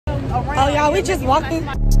around. Oh, y'all, we just walking.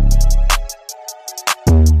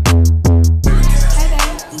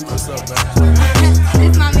 What's up, man?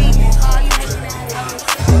 This my man.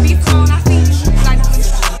 Be phone, I see you.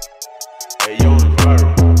 Hey, yo,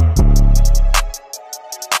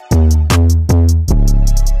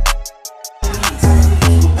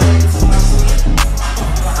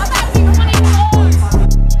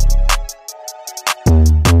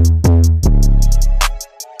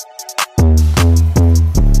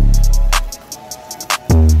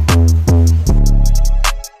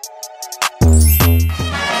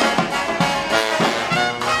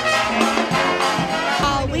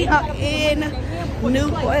 We are in New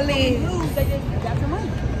Orleans.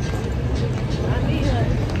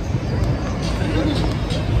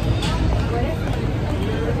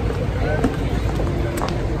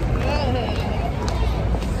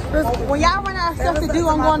 When y'all run out of stuff to do,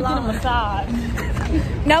 I'm going to get a massage.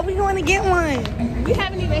 No, we going to get one. We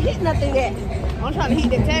haven't even hit nothing yet. I'm trying to hit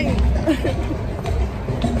the tank.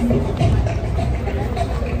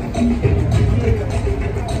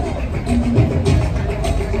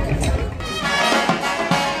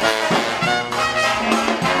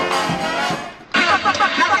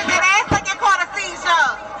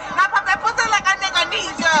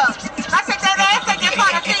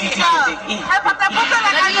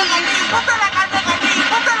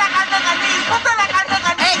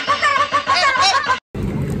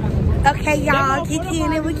 Okay, y'all,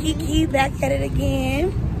 Keekeeing it with Keekee, back at it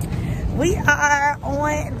again. We are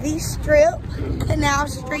on the Strip, Canal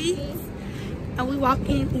Street, and we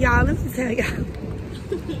walking. Y'all, let me tell y'all,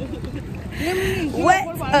 what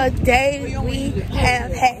a day we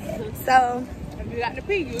have had. So,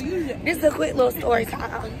 this is a quick little story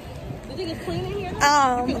time. So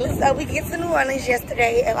we get to New Orleans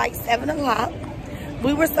yesterday at like 7 o'clock.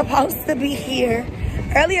 We were supposed to be here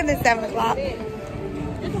earlier than 7 o'clock.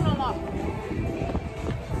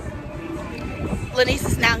 Lanice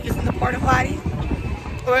is now using the porta potty.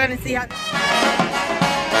 We're gonna see how.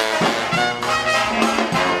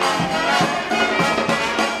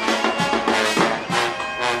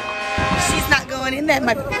 She's not going in that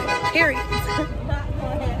much, period.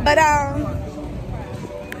 But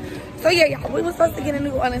so yeah, y'all, we were supposed to get in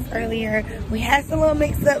New Orleans earlier. We had some little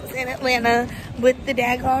mix-ups in Atlanta with the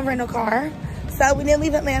daggone rental car. So we didn't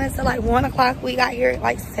leave Atlanta until like 1 o'clock. We got here at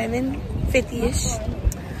like 7:50-ish.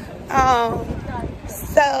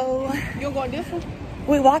 So You're going this one?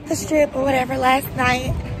 we walked the Strip or whatever last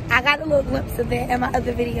night. I got a little glimpse of it in my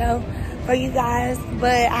other video for you guys,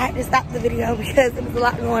 but I had to stop the video because there was a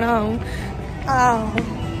lot going on.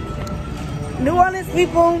 New Orleans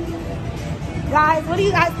people, guys, what do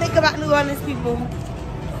you guys think about New Orleans people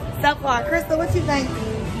so far? Crystal, what you think?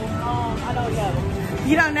 I don't know.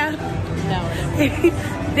 You don't know? No.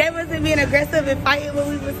 They wasn't being aggressive and fighting when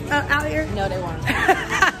we was out here? No, they weren't.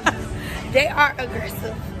 They are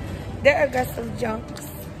aggressive. They're aggressive junks.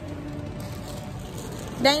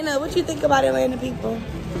 Dana, what you think about Atlanta people?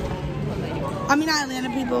 I mean, not Atlanta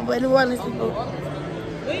people, but New Orleans people.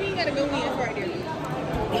 We ain't got to go in right there.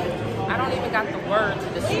 I don't even got the word to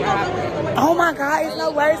describe it. Oh my God, there's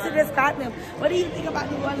no words to describe them. What do you think about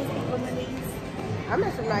New Orleans people, Denise? I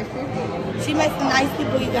met some nice people. She met some nice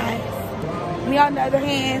people, you guys. Me, on the other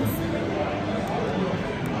hand,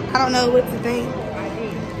 I don't know what to think.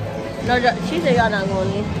 No, she said y'all not going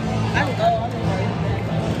in. I can go.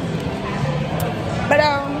 But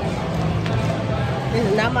This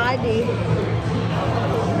is not my ID.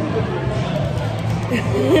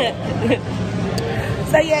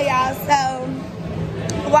 So yeah, y'all. So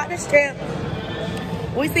we walked the Strip.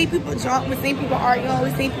 We see people drunk. We see people arguing.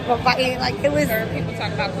 We see people fighting. Like it was. We heard people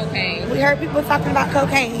talking about cocaine. We heard people talking about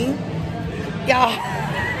cocaine. Y'all.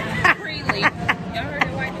 Freely. Y'all heard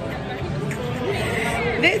the white people.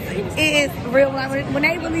 This is real. When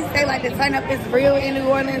they really say like the turn up is real in New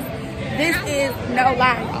Orleans, this is no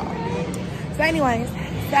lie, y'all. So anyways,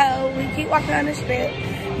 so we keep walking on the Strip.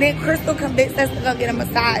 Then Crystal convinced us to go get a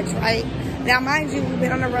massage, right? Now, mind you, we've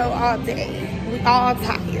been on the road all day. We all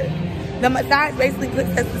tired. The massage basically puts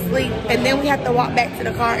us to sleep, and then we have to walk back to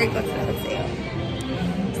the car and go to the hotel.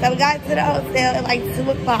 So we got to the hotel at like 2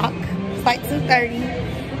 o'clock. It's like 2:30.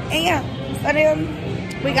 And yeah, so then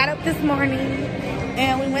we got up this morning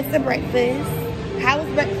and we went to breakfast. How was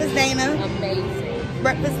breakfast, Dana? Amazing.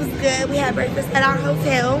 Breakfast was good. We had breakfast at our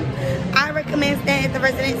hotel. I recommend staying at the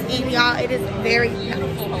Residence Inn, y'all. It is very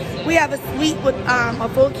nice. We have a suite with a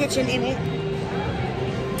full kitchen in it.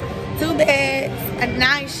 2 beds, a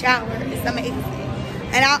nice shower. It's amazing.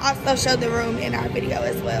 And I'll also show the room in our video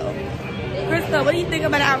as well. Crystal, what do you think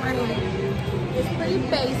about our room? It's pretty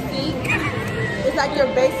basic. It's like your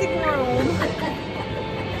basic room.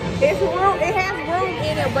 It's room. It has room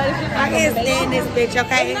in it, but it's just. I can't stand this bitch.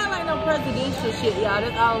 Okay. It's not like no presidential shit, y'all.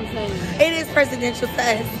 That's all I'm saying. It is presidential to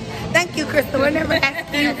us. Thank you, Crystal. We're never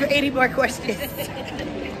asking you for any more questions.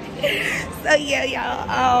 So yeah,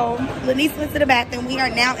 y'all. Lanice went to the bathroom. We are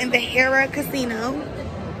now in the Hera Casino.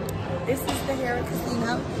 This is the Hera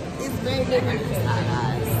Casino. It's very different inside,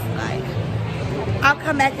 guys. Like, I'll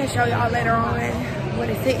come back and show y'all later on what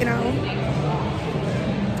it's sitting on.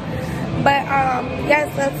 But yeah,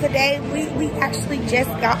 so today we actually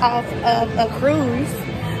just got off of a cruise.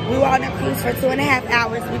 We were on a cruise for 2.5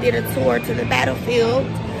 hours. We did a tour to the battlefield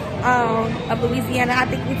of Louisiana. I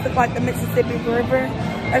think we took like the Mississippi River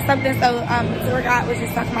or something. So the tour guide was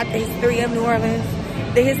just talking about the history of New Orleans,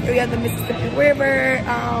 the history of the Mississippi River,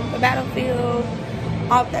 the battlefield,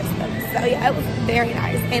 all that stuff. So yeah, it was very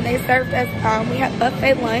nice. And they served us, we had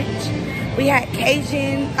buffet lunch. We had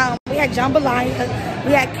Cajun, we had jambalaya.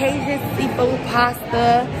 We had Cajun seafood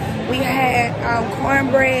pasta. We had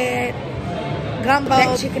cornbread, gumbo.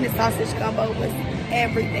 That chicken and sausage gumbo was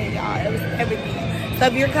everything, y'all. It was everything. So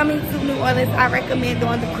if you're coming to New Orleans, I recommend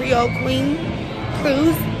doing the Creole Queen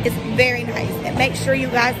cruise. It's very nice. And make sure you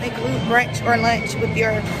guys include brunch or lunch with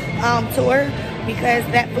your tour because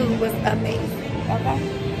that food was amazing. Okay?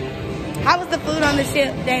 How was the food on the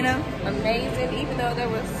ship, Dana? Amazing, even though there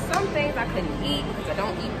was some things I couldn't eat because I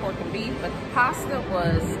don't eat pork and beef, but the pasta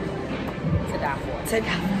was to die for. To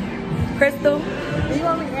die for. Crystal? You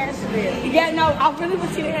want me to answer this? Yeah, no, I really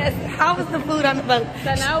want you to ask. How was the food on the boat?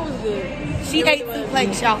 So now it was good. She ate 2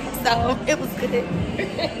 plates, y'all, so it was good.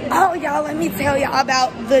 Oh, y'all, let me tell y'all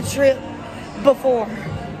about the trip before.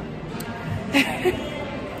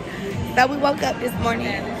 So we woke up this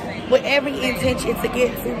morning with every intention to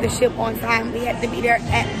get to the ship on time. We had to be there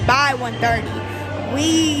by 1:30.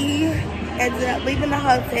 We ended up leaving the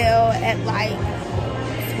hotel at like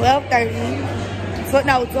 12:30. So,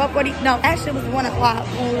 no, 12:40. No, actually it was 1 o'clock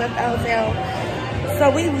when we left the hotel. So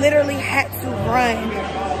we literally had to run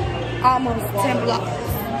almost 10 blocks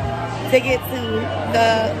to get to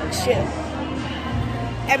the ship.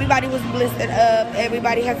 Everybody was blistered up.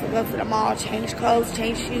 Everybody had to go to the mall, change clothes,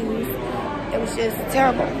 change shoes. It was just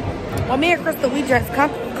terrible. Well, me and Crystal, we dressed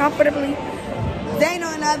comfortably. Dana,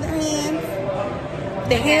 on the other hand,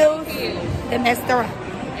 the heels, they messed her up.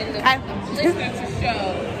 And the listener to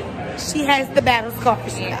show. She has the battle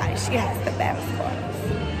scars, guys. She has the battle scars.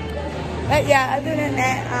 But yeah, other than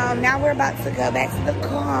that, now we're about to go back to the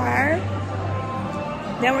car.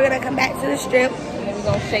 Then we're gonna come back to the strip. And then we're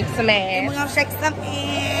gonna shake some ass. And we're gonna shake some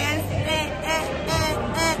ass.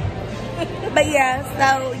 But yeah,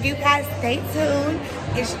 so you guys stay tuned.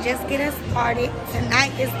 It's just getting started.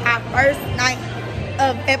 Tonight is our first night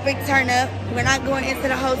of Epic Turn Up. We're not going into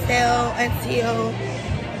the hotel until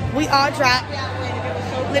we all drop.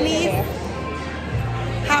 Lanice,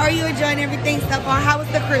 how are you enjoying everything so far? How was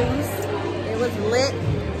the cruise? It was lit.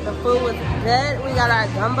 The food was good. We got our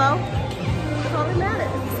gumbo. That's all that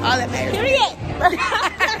matters. All that matters. Period.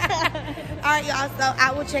 All right, y'all. So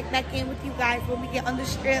I will check back in with you guys when we get on the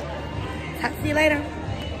strip. Talk to you later.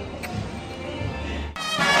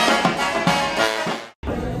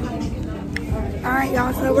 All right,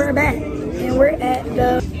 y'all. So we're back, and we're at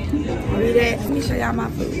the. Let me show y'all my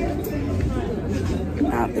food.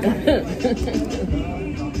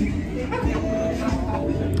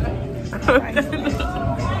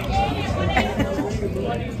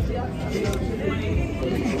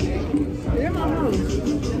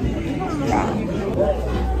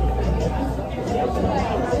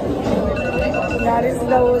 Y'all, this is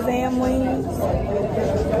those damn wings. I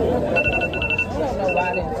don't know why I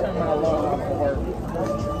didn't turn my alarm off for work.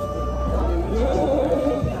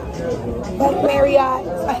 Like Marriott.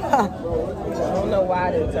 I don't know why I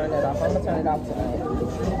didn't turn that off. I'm gonna turn it off tonight.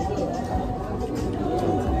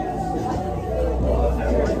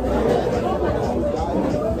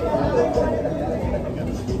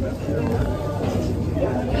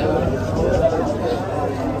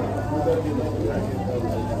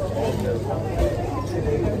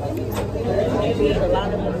 A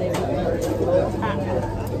lot of them they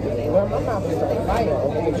well, my mouth is on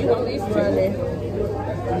fire. You want these running? You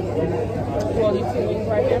want these 2 wings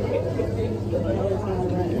right here?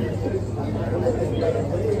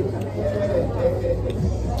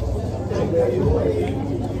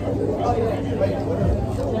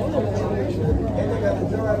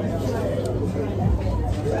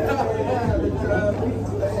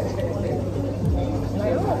 I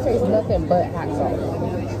don't taste nothing but hot sauce.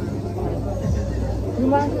 You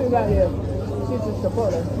might think about your sister's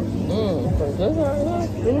supporter. For this right here?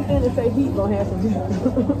 Anything that say heat gonna have some heat.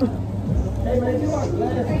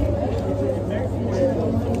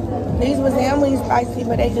 These was family spicy,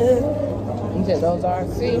 but they good. You said those are.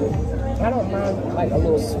 See, I don't mind like a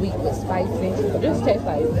little sweet but spicy. But this tastes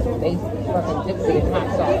like they fucking dipped it in hot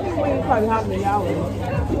sauce. We ain't probably hot than y'all.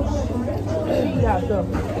 Eat hot stuff.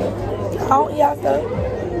 I don't eat hot stuff.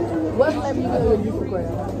 What flavor you gonna get for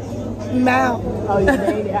crab? Mouth. Oh, yeah,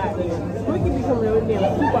 they ain't hot then. Quickie be coming over there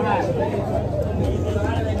like super hot.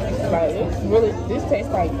 Like it's really, this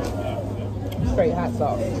tastes like straight hot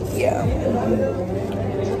sauce. Yeah.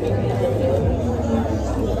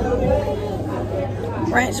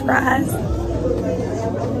 French fries.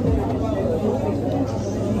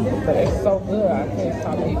 But it's so good, I can't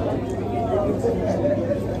stop eating.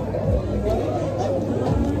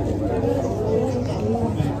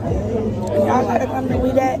 Y'all gotta come to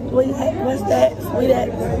what's that?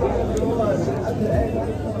 Sweetex.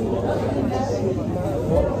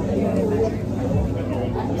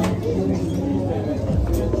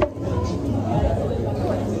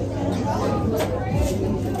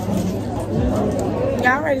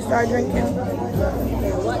 Y'all ready to start drinking?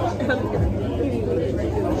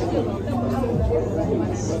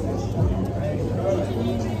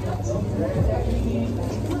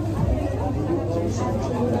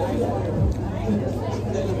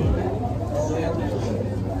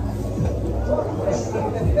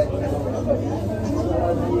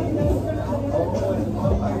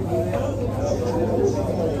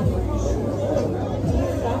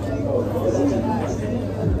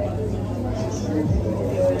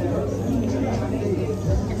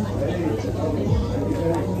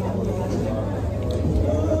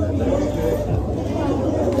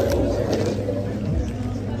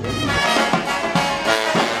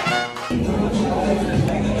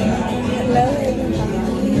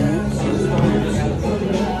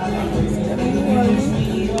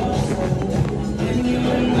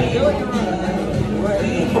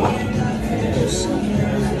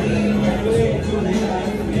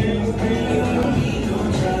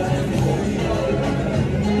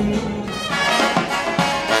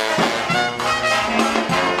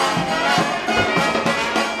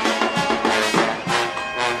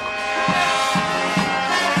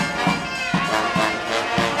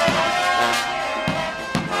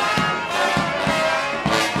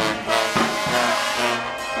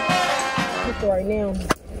 Right now.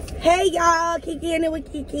 Hey y'all, Keekeeing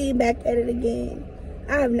with Keekee, back at it again.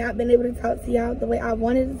 I have not been able to talk to y'all the way I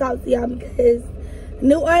wanted to talk to y'all because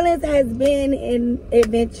New Orleans has been an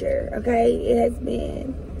adventure, okay? It has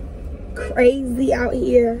been crazy out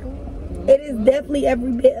here. It is definitely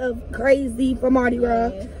every bit of crazy for Mardi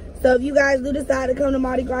Gras. So if you guys do decide to come to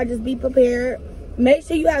Mardi Gras, just be prepared. Make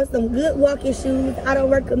sure you have some good walking shoes. I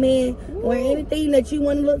don't recommend wearing anything that you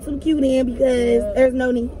want to look too cute in because there's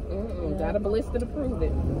no need. Got a ballista to prove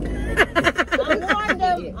it. I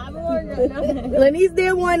warned them. Lenny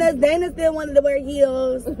still wanted us. Dana still wanted to wear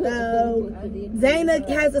heels. So Dana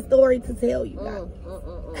has a story to tell you guys.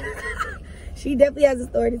 She definitely has a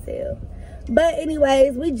story to tell. But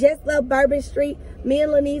anyways, we just left Bourbon Street. Me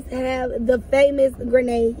and Lanice have the famous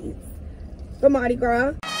grenades from Mardi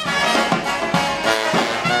Gras.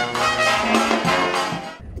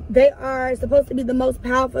 They are supposed to be the most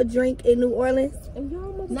powerful drink in New Orleans.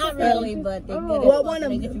 Not really, but they get it. Well, one of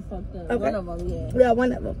They them. get you fucked up. Okay. One of them, yeah. Yeah,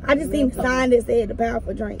 one of them. I just seen the sign that said the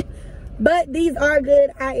powerful drink. But these are good.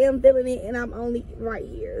 I am feeling it, and I'm only right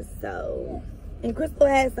here. So, and Crystal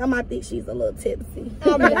has some. I think she's a little tipsy.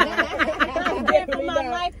 I'm good for my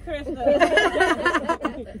life,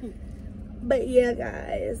 Krista. But yeah,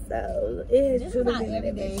 guys. So it has This is truly not been an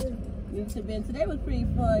every day. adventure. Today was pretty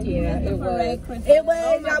fun. Yeah, it was. It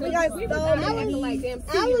was, y'all. We got so many.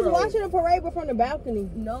 I was watching a parade from the balcony.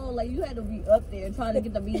 No, like you had to be up there trying to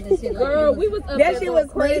get the bees and shit. Like, Girl, we was up That there shit going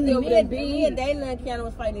was crazy funny. over me the and bees. Dana and Kiana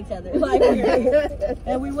was fighting each other. Like,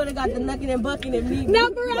 and we would have got the knucking and bucking and me. No,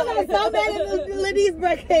 for real, I was so mad at Lenny's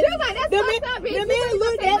breakfast. The man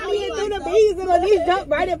looked at me and threw the bees, and Lenny's jumped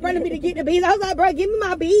right in front of me to get the bees. I was like, bro, give me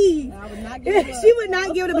my bees. I would not give it up. She would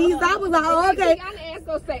not give the bees. I was like, oh, okay. Kiana ass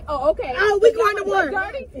gonna say, oh, okay. Oh, we going to war.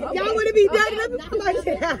 Dirty? Y'all want to be dirty? Let me put my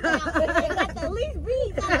shit out. They got the least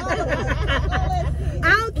bees. I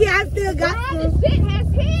don't care. I still got some. This shit has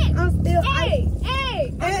hit. I'm still. Hey,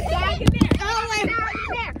 I'm back in there. Oh, wait.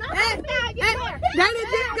 Dana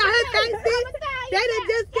just got her taxes. Dana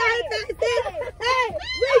just got her taxes. Hey,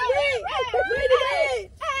 we did.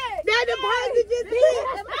 That deposit just hit.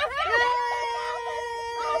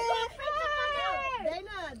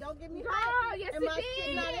 Dana, don't get me Oh, hot. yes, And my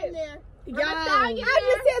shit not in there. Y'all. I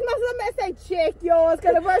just said my son say check yours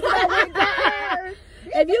because the first time I went down.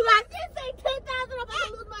 If you got This ain't 10,000, I'm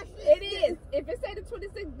gonna lose my shit. It is. this. If it say the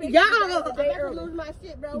 26th, bitch, Y'all, the day I'm early. gonna lose my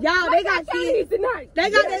shit, bro. y'all, they got Chinese shit. tonight. They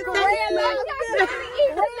got that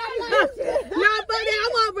Bitches, Nah, but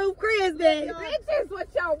I'm on Ruth Chris then. what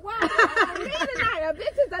y'all want? Me tonight, a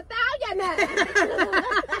bitch is 1,000.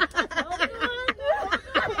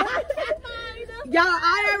 Y'all,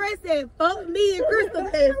 I already said, fuck me and Crystal.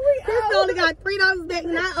 Crystal only got $3 back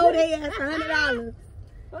and I owe their ass $100.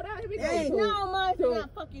 Hold on, here we Hey, go. No, mine is not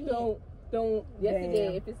fucking Don't.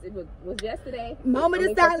 Yesterday, if it was yesterday. Moment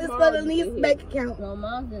of silence for the least bank account. No,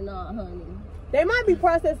 mine's are not, honey. They might be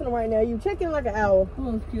processing them right now. You check in like an hour.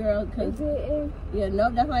 Oh, girl, cause yeah, no,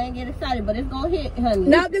 that's why I ain't get excited, but it's gonna hit, honey.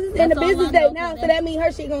 No, because it's in the That's all business I day know, now, cause so that means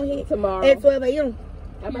her shit gonna hit Tomorrow. at 12 a.m.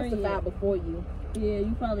 I must have filed before you. Yeah,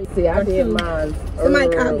 you probably. See, I did mine. Somebody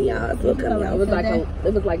call me, y'all. So come It y'all. was like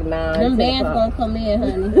 9. Them 10 bands o'clock. gonna come in,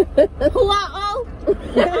 honey. Who I owe?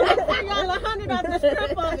 Y'all 100 off the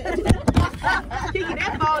strip of it. Kiki,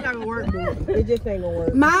 that phone not gonna work, dude. It just ain't gonna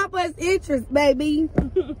work. Mine plus interest, baby.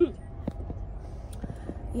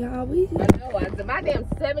 Y'all, we. I know, my damn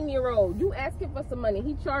 7-year-old, you asking for some money,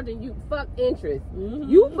 he charging you fuck interest.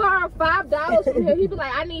 You borrow $5 from him, he be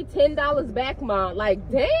like, I need $10 back, mom. Like,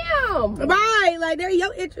 damn. Right, like there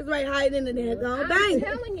your interest rate higher than the damn I'm thing.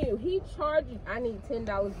 telling you, he charged you, I need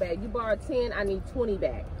 $10 back. You borrowed 10, I need 20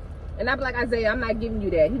 back. And I be like, Isaiah, I'm not giving you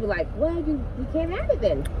that. He be like, well, you can't have it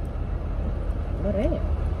then. Oh, damn.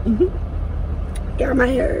 Y'all, my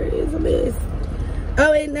hair is a mess.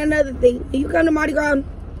 Oh, and another thing, when you come to Mardi Gras,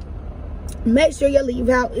 make sure your leave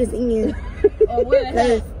out is in. Or what?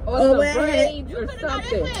 Or Oh, some what? braids or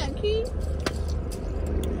something.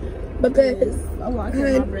 Because Oh, I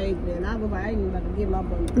kept my braids then. I was like, I ain't even about to get my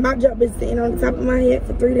braids. my job been sitting on the top of my head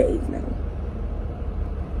for 3 days now.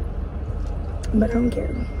 But I don't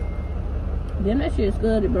care. Then that shit's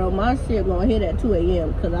good, bro. My shit gonna hit at 2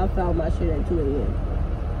 a.m. because I found my shit at 2 a.m.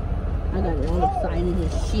 I got it all excited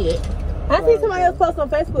and shit. I see somebody else post on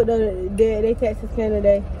Facebook that they Texas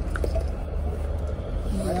Canada.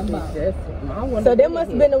 So they must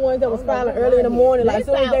have been the ones that was filing early in the morning, like as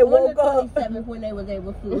soon as they woke up. When they was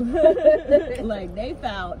able to. Like they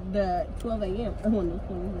filed the 12 a.m. on the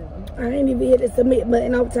 27th. I ain't even hit the submit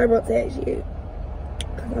button on TurboTax yet.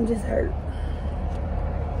 Cause I'm just hurt.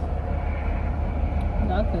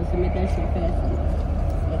 I couldn't submit that shit fast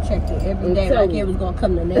enough. I checked it every day like it was gonna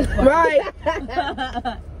come the next one. Right.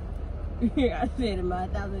 Yeah, I said it, my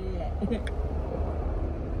thousand yet.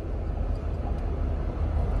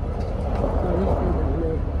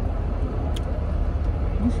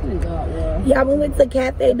 Yeah, we went to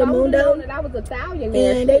Cafe de Mundo. That was Italian.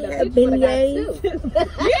 And they had beignets.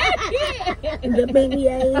 The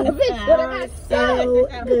beignets are so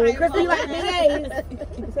good. Chrissy, you like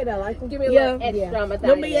beignets? You said I like them. Give me a Yeah. little extra. I'm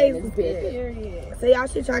Them Italian. beignets in is this good. bitch. So y'all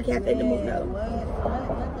should try Cafe de Mundo. Let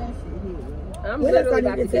that shit hit. I'm What else literally I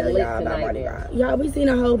about need to to get tell lit y'all about Mardi tonight. Gras? Y'all, we seen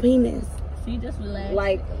a whole penis. She just relaxed.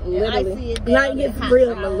 Like, And I literally. see it down Like, in it's hot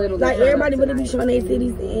real. sauce. little Like, drama everybody would be tonight. showing their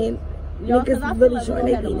cities and Yo, 'cause I niggas feel really like showing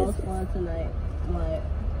we their had the penis. most fun tonight. Like,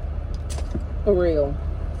 For real.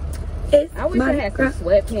 It's I wish I had some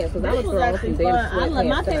sweatpants because I was this was throwing actually some fun. damn I love, my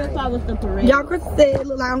sweatpants favorite tonight. part was the parade. Y'all, Chris said it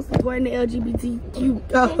look like I'm supporting the LGBTQ.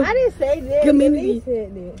 I didn't say that. Community. They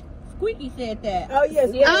said that. Squeaky said that. Oh yes.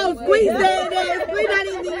 Yeah. Oh, Squeeze said that. Squeeze not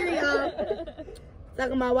even here, y'all.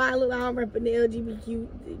 Talking about why I look like I'm repping the LGBTQ,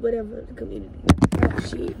 whatever, the community. Oh,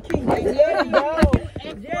 shit. Let it go.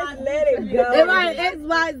 Just let it go. It's like X,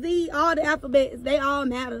 Y, Z, all the alphabets, they all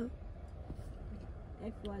matter.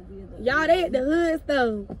 XYZ. Y'all, they at the hood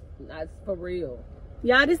store. That's for real.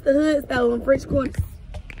 Y'all, this the hood store in French Quarter.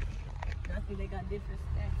 I think they got different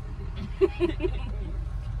stacks.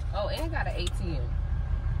 Oh, and it got an ATM.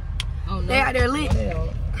 Oh, no. They out there lit.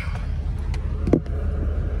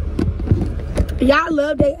 Y'all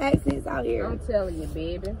love their accents out here. I'm telling you,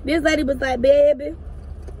 baby. This lady was like, baby.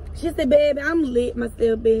 She said, baby, I'm lit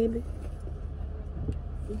myself, baby.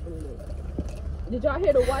 Did y'all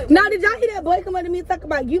hear the white Now, did y'all hear that boy come up to me and talk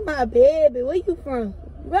about, you my baby, where you from?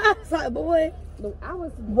 I was like, boy.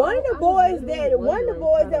 One of the boys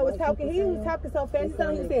that was talking, he was talking so fast, he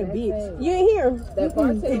thought he was saying bitch. You ain't hear him. That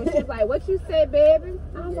bartender, she was like, what you said, baby?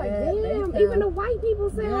 I was like, Yeah, they damn, sound- even the white people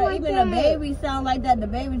sound Girl, like even that. the babies sound like that. The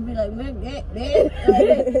babies be like, like,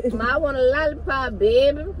 I want a lollipop,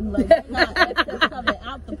 baby. like that's coming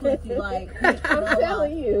out the pussy. Like, I'm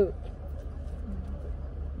telling you.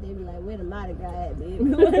 They be like, where the Mardi Gras at, baby?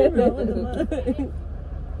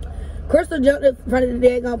 Crystal jumped in front of the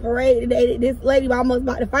daggone parade today. This lady was almost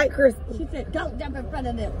about to fight Crystal. She said, don't jump in front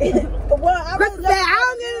of them. Well, Crystal said, I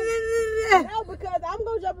don't get it. No, because I'm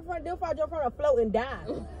gonna jump in front of them before I jump in front of a float and die.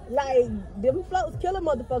 Like, them floats killing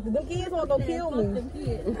motherfuckers. Them kids weren't gonna kill me.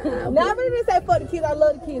 Now, I really didn't say fuck the kids. I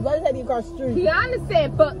love the kids. I just had to cross the street. Kiana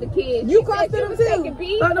said fuck the kids. You crossed them too.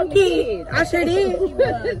 Fuck them kids. I sure did. Because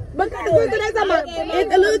the reason they talking about if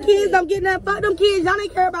the little kids don't get nothing, fuck them kids. Y'all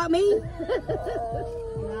ain't care about me. No,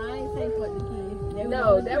 I ain't say fuck the kids.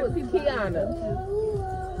 No, that was Kiana.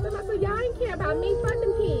 Somebody said, y'all ain't care about me. Fuck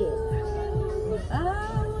them kids.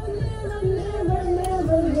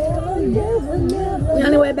 We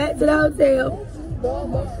on the way back to the hotel.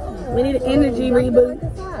 We need an energy reboot.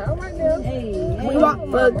 We walked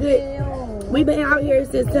for a good. We've been out here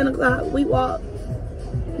since 10 o'clock. We've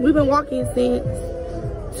been walking since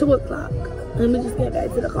 2 o'clock. And we just get back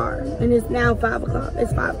to the car. And it's now 5 o'clock.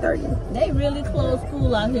 It's 5:30. They really closed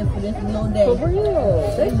school out here for this no day. For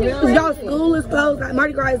real. Y'all school is closed. Like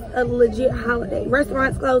Mardi Gras is a legit holiday.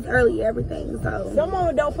 Restaurants closed early, everything. So Some of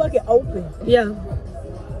them don't fucking open. yeah.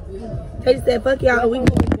 They just said, fuck y'all. We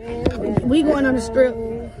going on the strip.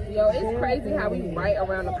 Yo, it's crazy how we right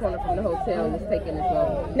around the corner from the hotel and it's taking this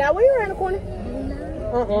long. Now, we around the corner.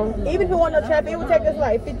 Even if it wasn't no traffic, it would take us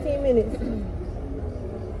like 15 minutes.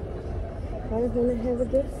 I was gonna have a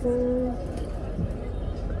good time.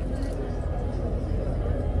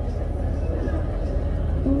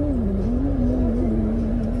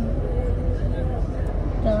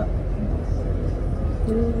 Stop.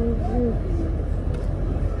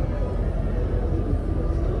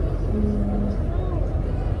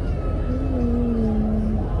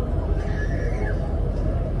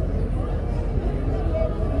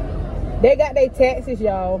 They got their taxes,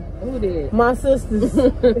 y'all. Who did? My sisters.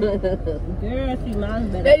 Girl, see,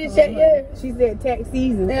 mine's better. They just check yeah. She said tax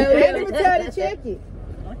season. I Hell yeah. didn't even tell her to check it.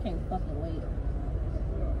 I can't fucking wait.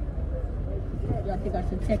 Y'all think I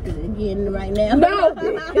should check it again right now? No.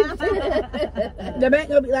 The bank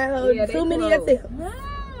gonna be like, oh, Yeah, too they many closed. that's it.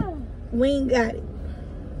 We ain't got it.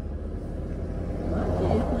 My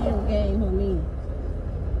kid's playing game with me.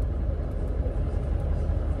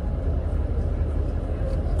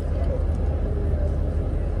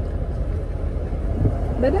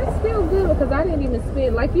 But that's still good because I didn't even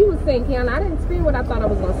spend, like you was saying, Kiana, I didn't spend what I thought I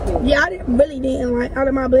was going to spend. Yeah, I really didn't. Like, out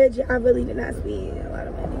of my budget, I really did not spend a lot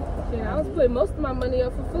of money. Shit, I was putting most of my money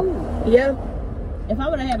up for food. Yeah. If I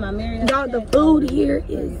would have had my Marriott, Y'all, the food here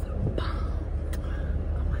is bomb.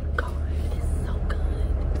 Oh my God, it's so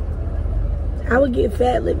good. I would get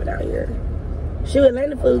fat living out here. Shoot,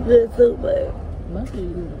 Atlanta food good too, but most of you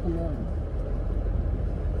need to come on.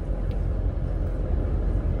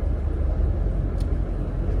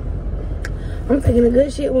 I'm taking a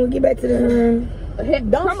good shit when we get back to the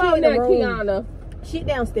Don't Come shit on in the now, room. Kiana. Shit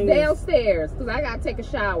downstairs. Downstairs, because I got to take a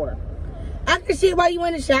shower. I can shit while you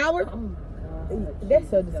in the shower. That's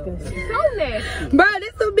so disgusting. So nasty. Bro,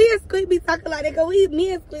 this will be a Squeak be talking like that. Cause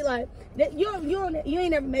me and Squeak like that. You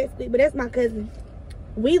ain't never met Squeak, but that's my cousin.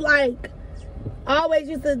 We like always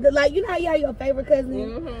used to like, you know how you have your favorite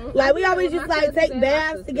cousin. Like we always used to like take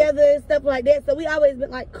baths together and stuff like that. So we always been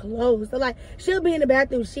like close. So like she'll be in the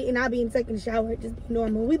bathroom shit and I'll be taking the shower, just be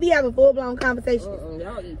normal. We be having full blown conversations.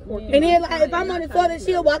 Y'all eat pork And then like if I'm on the toilet,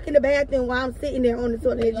 she'll walk in the bathroom while I'm sitting there on the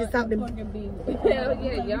toilet and just talk to me. Hell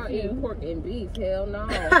yeah, y'all eat pork and beef. Hell no.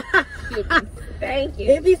 Shit be stinking.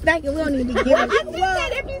 If he's thinking, we don't need to get it.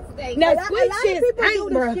 If you stink. Now A lot Squeak of shit people stink, do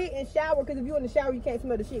bro. the shit in shower because if you're in the shower, you can't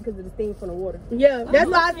smell the shit because of the steam from the water. Yeah, that's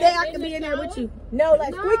why I say I can be in there with you. No,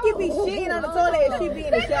 like Squeaky be shitting on the toilet and she be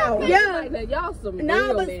in the shower. Yeah. Like, y'all some Nah,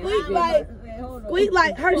 real but man. Squeak like Squeak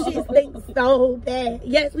like her shit stinks so bad.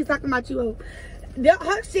 Yes, we talking about you.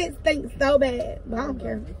 Her shit stinks so bad, but I don't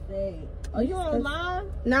care. Are you on live?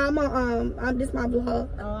 Nah, I'm just my vlog.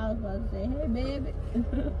 Oh, I was about to say, hey, baby.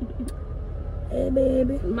 Hey,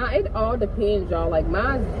 baby. It all depends, y'all. Like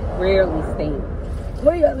mine rarely stink.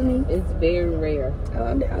 Where you other me? It's very rare. Oh,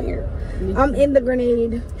 I'm down here. I'm in the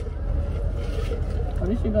grenade. Oh,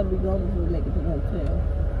 this shit gonna be gone before we make it to the hotel.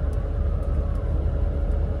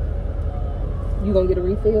 You gonna get a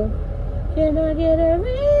refill? Can I get a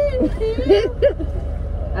refill?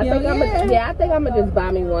 I think I'm gonna just buy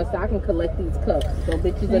me one so I can collect these cups. So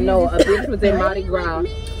bitches will know a bitch was in Mardi Gras.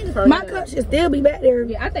 My cup should still be back there.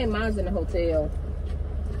 Yeah, I think mine's in the hotel.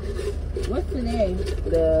 What's today?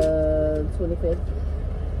 The 25th.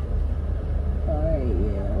 Alright,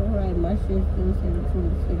 yeah. Alright, my shit still says the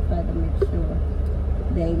 26th. I have to make sure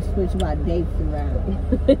they ain't switch my dates around.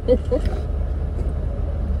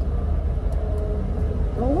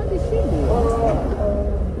 Oh, what did she do?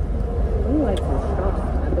 I like some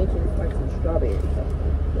strawberries. I bet you it's like some strawberries.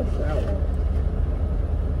 What's that?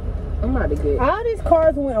 I'm about to get. All these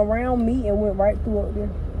cars went around me and went right through up there.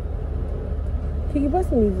 Can you bust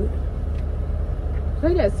some music?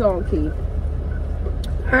 Play that song, Keith.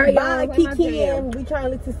 All right, Bye, play my Keekeeing. We trying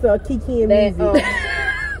to listen to Keekeeing That,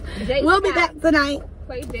 music. We'll be back tonight.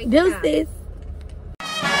 Play Jay Deuces.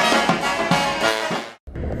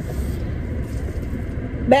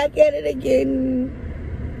 Back at it again.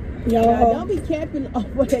 Now, Y'all. don't be capping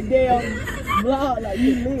over that damn vlog like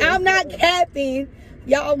you live. I'm not capping.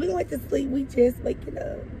 Y'all, we went to sleep. We just waking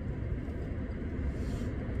up.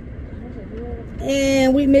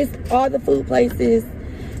 And we missed all the food places,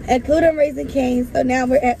 including Raising Cane's. So now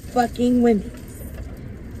we're at fucking Wendy's.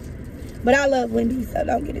 But I love Wendy's, so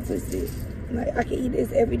don't get it twisted. Like, I can eat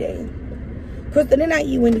this every day. Crystal, didn't I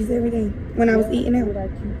eat Wendy's every day when I was eating out?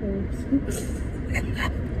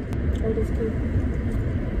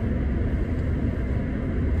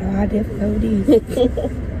 Oh, I definitely did.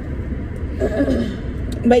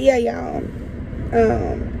 But yeah, y'all.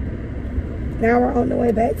 Now we're on the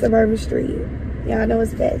way back to Bourbon Street. Y'all know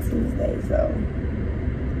it's Fat Tuesday, so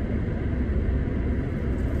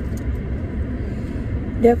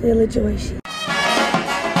definitely a situation.